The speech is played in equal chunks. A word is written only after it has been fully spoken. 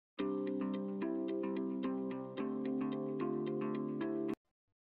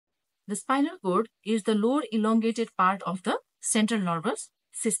The spinal cord is the lower elongated part of the central nervous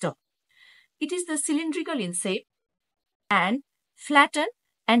system. It is the cylindrical in shape and flattened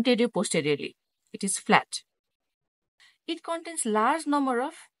anterior-posteriorly. It is flat. It contains large number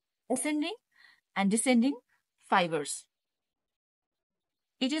of ascending and descending fibers.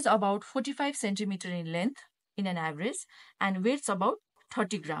 It is about 45 centimeter in length in an average and weighs about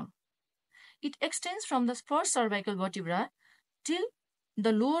 30 grams. It extends from the first cervical vertebra till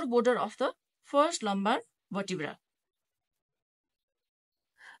the lower border of the first lumbar vertebra.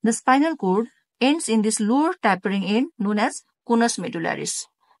 The spinal cord ends in this lower tapering end known as conus medullaris.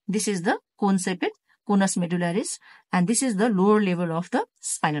 This is the cone-shaped conus medullaris, and this is the lower level of the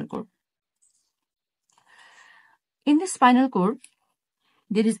spinal cord. In the spinal cord,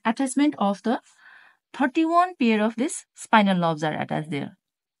 there is attachment of the 31 pair of these spinal nerves are attached there.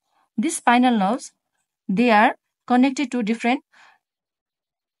 These spinal nerves, they are connected to different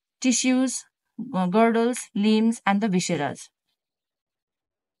tissues, girdles, limbs, and the viscera.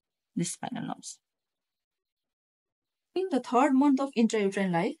 These spinal nerves. In the third month of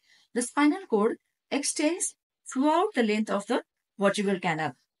intrauterine life, the spinal cord extends throughout the length of the vertebral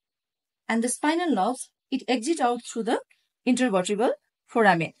canal, and the spinal nerves, it exit out through the intervertebral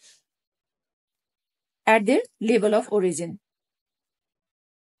foramen at their level of origin.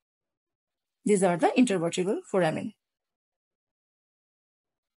 These are the intervertebral foramen.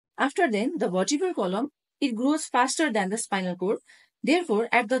 After then, the vertebral column, it grows faster than the spinal cord. Therefore,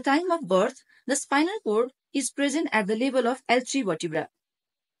 at the time of birth, the spinal cord is present at the level of L3 vertebra.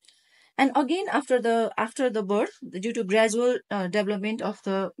 And again, after the birth, due to gradual development of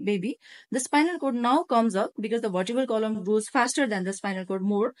the baby, the spinal cord now comes up because the vertebral column grows faster than the spinal cord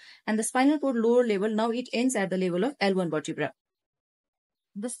more, and the spinal cord lower level, now it ends at the level of L1 vertebra.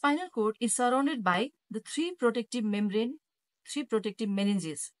 The spinal cord is surrounded by the three protective meninges.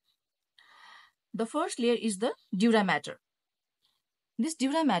 The first layer is the dura mater. This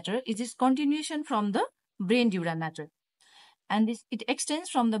dura mater is its continuation from the brain dura mater, and it extends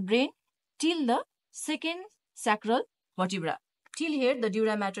from the brain till the second sacral vertebra. Till here, the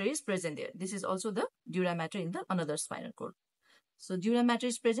dura mater is present there. This is also the dura mater in the another spinal cord. So dura mater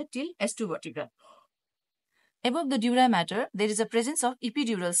is present till S2 vertebra. Above the dura mater, there is a presence of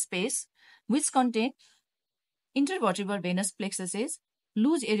epidural space which contain intervertebral venous plexuses,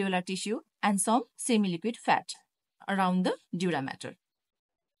 loose areolar tissue, and some semi-liquid fat around the dura mater.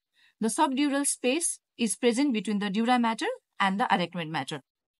 The subdural space is present between the dura mater and the arachnoid mater.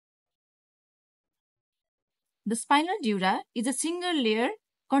 The spinal dura is a single layer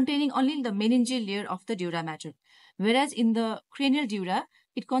containing only the meningeal layer of the dura mater, whereas in the cranial dura,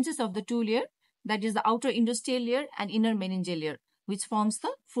 it consists of the two layers, that is the outer endosteal layer and inner meningeal layer, which forms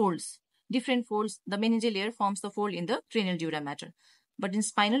the folds. Different folds, the meningeal layer forms the fold in the cranial dura mater, but in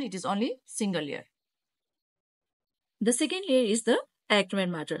spinal, it is only single layer. The second layer is the arachnoid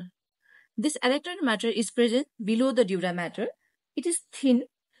mater. This arachnoid mater is present below the dura mater. It is thin,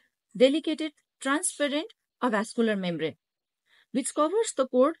 delicate, transparent, a vascular membrane, which covers the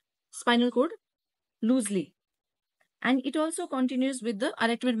spinal cord loosely. And it also continues with the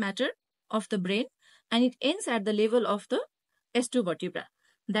arachnoid mater of the brain, and it ends at the level of the S2 vertebra.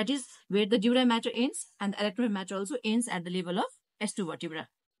 That is where the dura mater ends, and the arachnoid mater also ends at the level of S2 vertebra.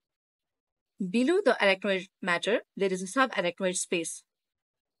 Below the arachnoid mater, there is a subarachnoid space.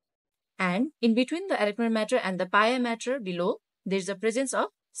 And in between the arachnoid mater and the pia mater below, there is a presence of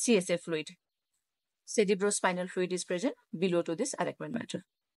CSF fluid. Cerebrospinal fluid is present below to this arachnoid mater.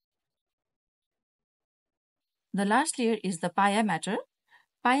 The last layer is the pia mater.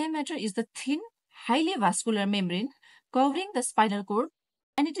 Pia mater is the thin, highly vascular membrane covering the spinal cord,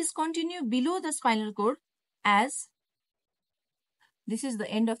 and it is continued below the spinal cord as this is the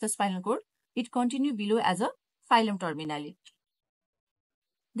end of the spinal cord. It continues below as a phylum terminale.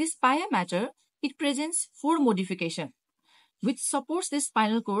 This pia mater, it presents four modifications which supports this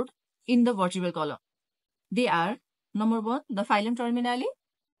spinal cord in the vertebral column. They are, number 1, the phylum terminale.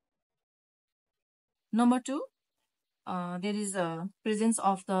 Number 2, there is a presence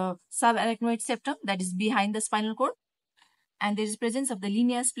of the subarachnoid septum that is behind the spinal cord, and there is presence of the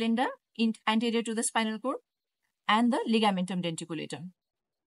linea splenda anterior to the spinal cord and the ligamentum denticulatum.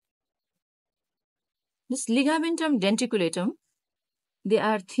 This ligamentum denticulatum, they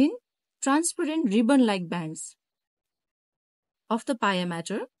are thin, transparent ribbon-like bands of the pia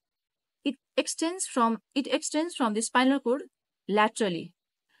mater. It extends from the spinal cord laterally.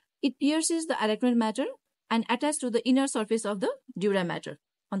 It pierces the arachnoid mater and attaches to the inner surface of the dura mater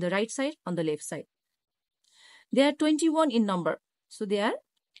on the right side, on the left side. They are 21 in number. So they are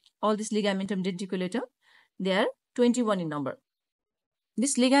all this ligamentum denticulatum. They are 21 in number.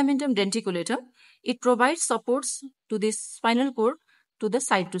 This ligamentum denticulatum, it provides supports to this spinal cord to the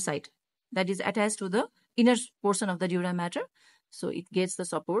side to side, that is attached to the inner portion of the dura mater. So it gets the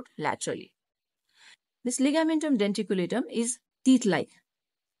support laterally. This ligamentum denticulatum is teeth-like,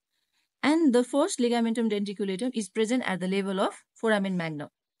 and the first ligamentum denticulatum is present at the level of foramen magnum.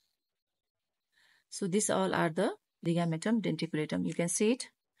 So these all are the ligamentum denticulatum. You can see it.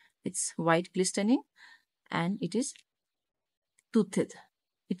 It's white glistening and it is toothed.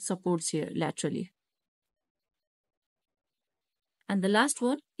 It supports here laterally. And the last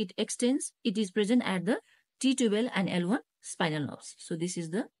one, it extends. It is present at the T12 and L1 spinal nerves. So this is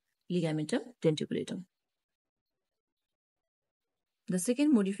the ligamentum denticulatum. The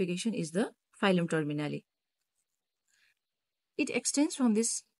second modification is the phylum terminale. It extends from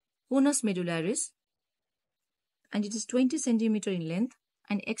this conus medullaris and it is 20 centimeter in length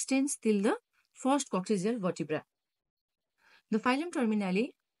and extends till the first coccygeal vertebra. The phylum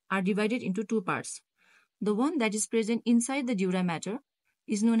terminale are divided into two parts. The one that is present inside the dura mater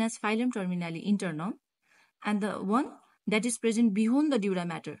is known as phylum terminale internum, and the one that is present beyond the dura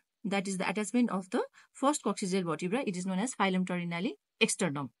mater, that is the attachment of the first coccygeal vertebra, it is known as phylum terminale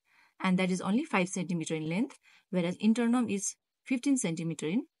externum, and that is only 5 centimeter in length, whereas internum is 15 centimeter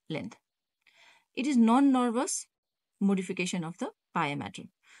in length. It is non-nervous modification of the pia mater.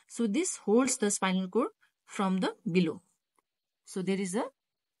 So this holds the spinal cord from the below. So there is a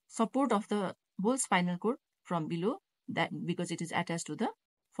support of the whole spinal cord from below, that because it is attached to the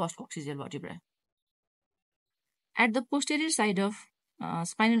first coccygeal vertebra. At the posterior side of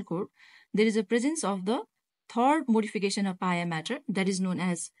spinal cord, there is a presence of the third modification of pia mater, that is known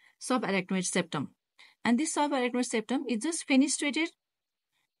as subarachnoid septum. And this subarachnoid septum is just fenestrated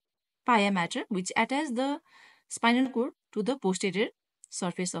pia mater which attaches the spinal cord to the posterior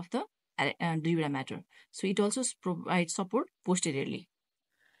surface of the dura mater. So it also provides support posteriorly.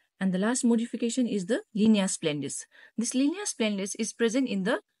 And the last modification is the linea splendis. This linea splendis is present in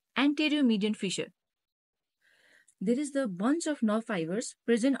the anterior median fissure. There is the bunch of nerve fibers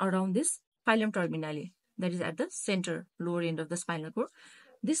present around this phylum terminale, that is at the center, lower end of the spinal cord.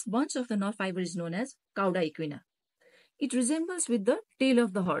 This bunch of the nerve fiber is known as cauda equina. It resembles with the tail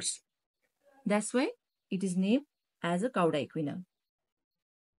of the horse. That's why it is named as a cauda equina.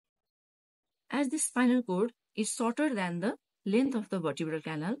 As the spinal cord is shorter than the length of the vertebral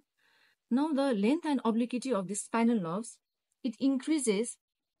canal, now the length and obliquity of the spinal nerves, it increases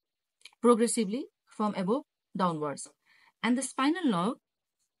progressively from above downwards. And the spinal nerve,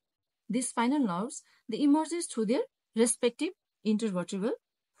 these spinal nerves, they emerges through their respective intervertebral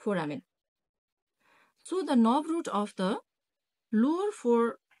foramen. So the nerve root of the lower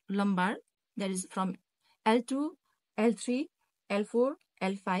four lumbar, that is from L2, L3, L4,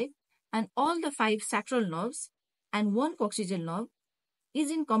 L5, and all the 5 sacral nerves and 1 coccygeal nerve is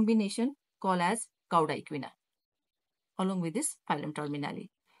in combination called as cauda equina, along with this phylum terminale.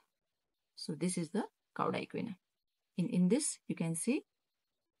 So this is the cauda equina. In this, you can see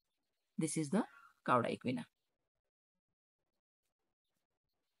this is the cauda equina.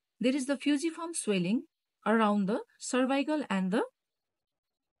 There is the fusiform swelling around the cervical and the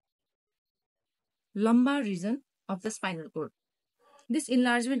lumbar region of the spinal cord. This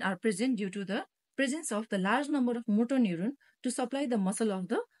enlargement are present due to the presence of the large number of motor neuron to supply the muscle of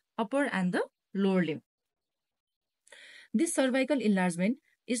the upper and the lower limb. This cervical enlargement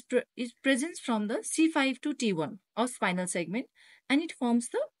is present from the C5 to T1 of spinal segment, and it forms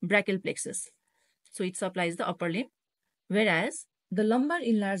the brachial plexus. So it supplies the upper limb, whereas the lumbar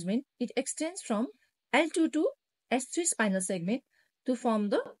enlargement, it extends from L2 to S3 spinal segment to form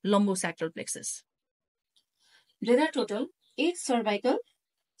the lumbosacral plexus. There are total 8 cervical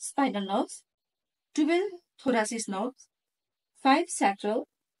spinal nerves, 12 thoracic nerves, 5 sacral,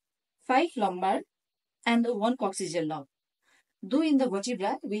 5 lumbar, and 1 coccygeal nerve. Though in the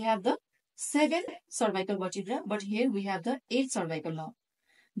vertebra, we have the 7 cervical vertebra, but here we have the 8 cervical nerve.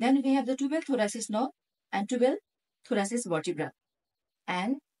 Then we have the 12 thoracic nerve and 12 thoracic vertebra,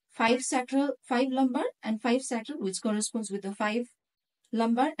 and 5 sacral, 5 lumbar, and 5 sacral, which corresponds with the 5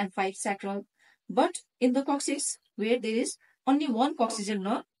 lumbar and 5 sacral. But in the coccyx, where there is only 1 coccygeal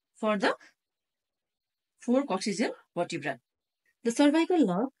nerve for the 4 coccygeal vertebra. The cervical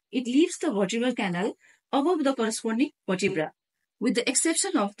nerve, it leaves the vertebral canal above the corresponding vertebra, with the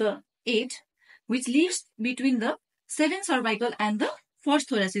exception of the 8, which leaves between the 7 cervical and the 1st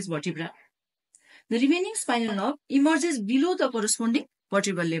thoracic vertebra. The remaining spinal nerve emerges below the corresponding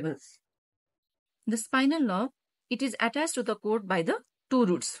vertebral level. The spinal nerve, it is attached to the cord by the 2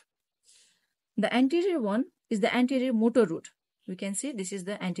 roots. The anterior one is the anterior motor root. You can see this is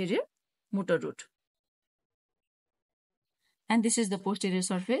the anterior motor root. and this is the posterior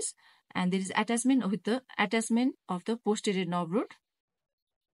surface, and there is attachment with the attachment of the posterior nerve root.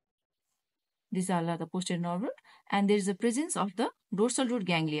 These are the posterior nerve root, and there is the presence of the dorsal root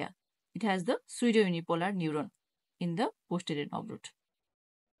ganglia. It has the pseudo-unipolar neuron in the posterior nerve root.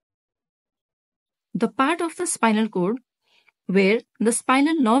 The part of the spinal cord where the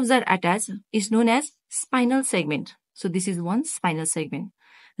spinal nerves are attached is known as spinal segment. So this is one spinal segment.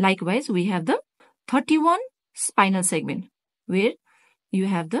 Likewise, we have the 31 spinal segment where you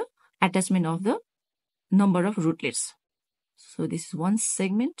have the attachment of the number of rootlets. So this is one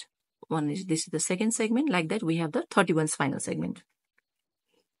segment. This is the second segment. Like that, we have the 31 spinal segment.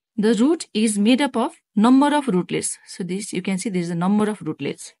 The root is made up of number of rootlets. So this, you can see there is a number of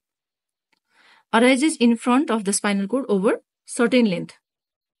rootlets. Arises in front of the spinal cord over certain length.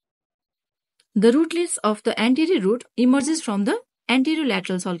 The rootlets of the anterior root emerges from the anterior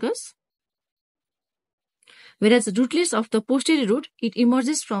lateral sulcus, whereas the rootlets of the posterior root, it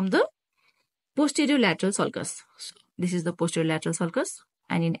emerges from the posterior lateral sulcus. So this is the posterior lateral sulcus,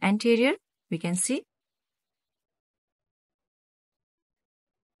 and in anterior we can see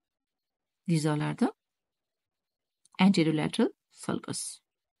these all are the anterior lateral sulcus.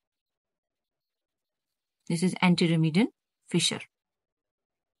 This is anterior median fissure,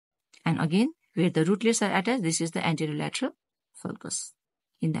 and again where the rootlets are attached, this is the anterior lateral sulcus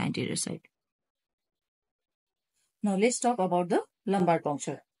in the anterior side. Now let's talk about the lumbar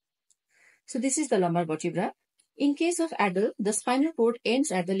puncture. So this is the lumbar vertebra. In case of adult, the spinal cord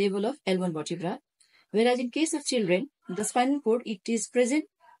ends at the level of L1 vertebra, whereas in case of children, the spinal cord, it is present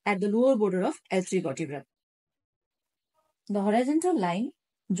at the lower border of L3 vertebra. The horizontal line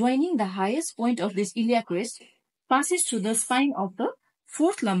joining the highest point of this iliac crest passes through the spine of the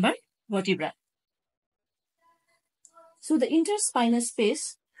fourth lumbar vertebra. So the interspinal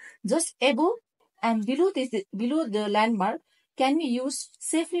space just above and below the landmark can be used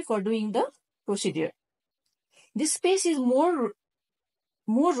safely for doing the procedure. This space is more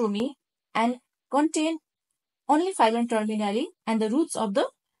roomy and contain only filum terminali and the roots of the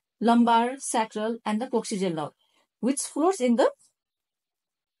lumbar, sacral and the coccygeal nerve, which flows in the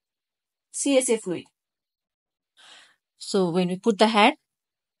CSA fluid. So when we put the hand,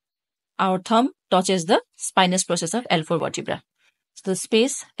 our thumb touches the spinous process of L4 vertebra. So the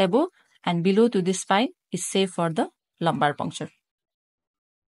space above and below to the spine is safe for the lumbar puncture.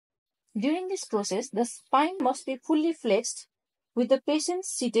 During this process, the spine must be fully flexed with the patient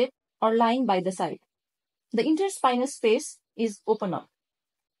seated or lying by the side. The interspinal space is open up.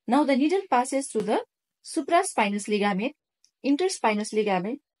 Now the needle passes through the supraspinous ligament, interspinous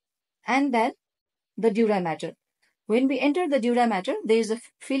ligament, and then the dura mater. When we enter the dura mater, there is a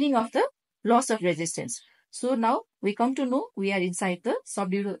feeling of the loss of resistance. So now we come to know we are inside the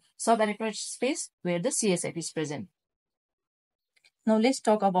subarachnoid space where the CSF is present. Now let's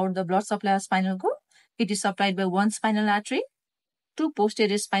talk about the blood supply of spinal cord. It is supplied by one spinal artery, two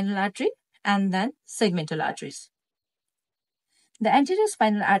posterior spinal artery, and then segmental arteries. The anterior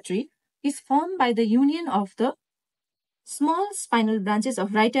spinal artery is formed by the union of the small spinal branches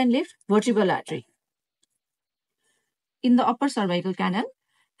of right and left vertebral artery in the upper cervical canal,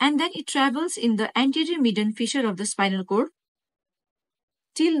 and then it travels in the anterior median fissure of the spinal cord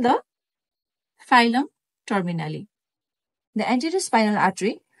till the filum terminali. The anterior spinal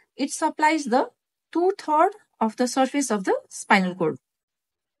artery, it supplies the 2/3 of the surface of the spinal cord.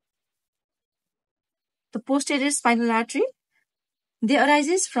 The posterior spinal artery, they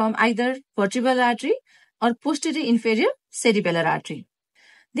arises from either vertebral artery or posterior inferior cerebellar artery.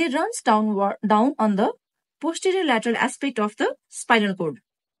 They runs down on the posterior lateral aspect of the spinal cord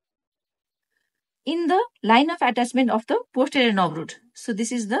in the line of attachment of the posterior nerve root. So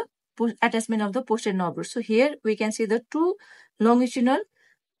this is the attachment of the posterior nerve root. So here we can see the two longitudinal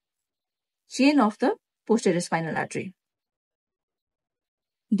chain of the posterior spinal artery.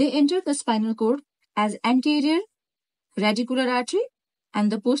 They enter the spinal cord as anterior radicular artery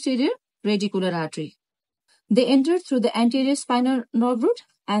and the posterior radicular artery. They enter through the anterior spinal nerve root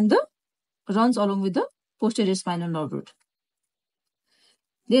and runs along with the posterior spinal nerve root.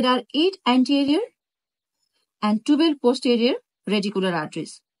 There are 8 anterior and 12 posterior radicular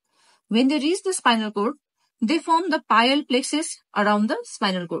arteries. When they reach the spinal cord, they form the pial plexus around the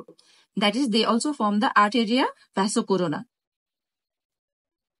spinal cord. That is, they also form the arteria vasocorona.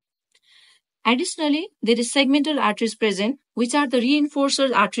 Additionally, there is segmental arteries present, which are the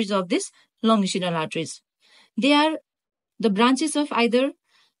reinforcer arteries of these longitudinal arteries. They are the branches of either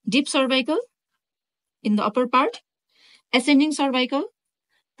deep cervical in the upper part, ascending cervical,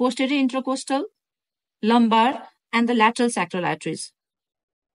 posterior intercostal, lumbar, and the lateral sacral arteries.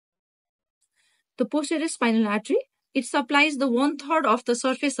 The posterior spinal artery, it supplies the 1/3 of the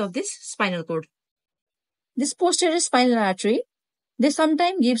surface of this spinal cord. This posterior spinal artery, they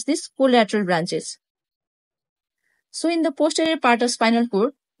sometimes gives these collateral branches. So in the posterior part of spinal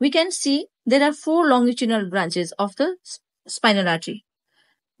cord, we can see there are 4 longitudinal branches of the spinal artery.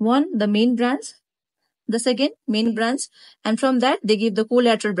 One, the main branch, the second, main branch, and from that they give the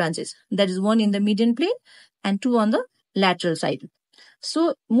collateral branches. That is one in the median plane and 2 on the lateral side.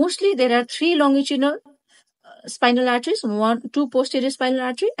 So mostly there are 3 longitudinal spinal arteries, 2 posterior spinal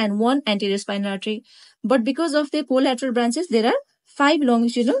artery and 1 anterior spinal artery. But because of the collateral branches, there are 5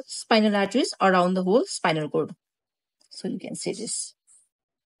 longitudinal spinal arteries around the whole spinal cord. So you can see this.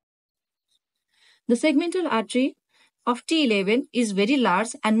 The segmental artery of T11 is very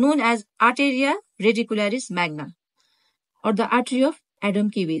large and known as arteria radicularis magna, or the artery of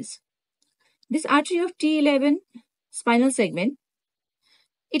Adam Kiewicz. This artery of T11 spinal segment,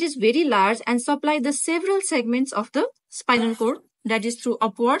 it is very large and supplies the several segments of the spinal cord, that is through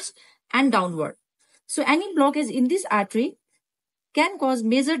upwards and downward. So any blockage in this artery can cause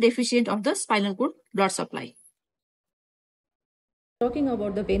major deficient of the spinal cord blood supply. Talking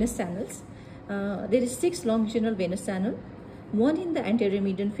about the venous channels, there is 6 longitudinal venous channel, 1 in the anterior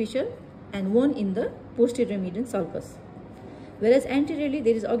median fissure and 1 in the posterior median sulcus. Whereas anteriorly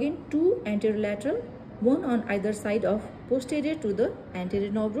there is again 2 anterolateral, 1 on either side of posterior to the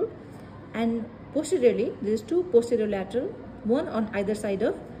anterior nerve root, and posteriorly there is 2 posterolateral, 1 on either side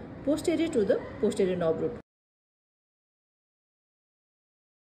of posterior to the posterior nerve root.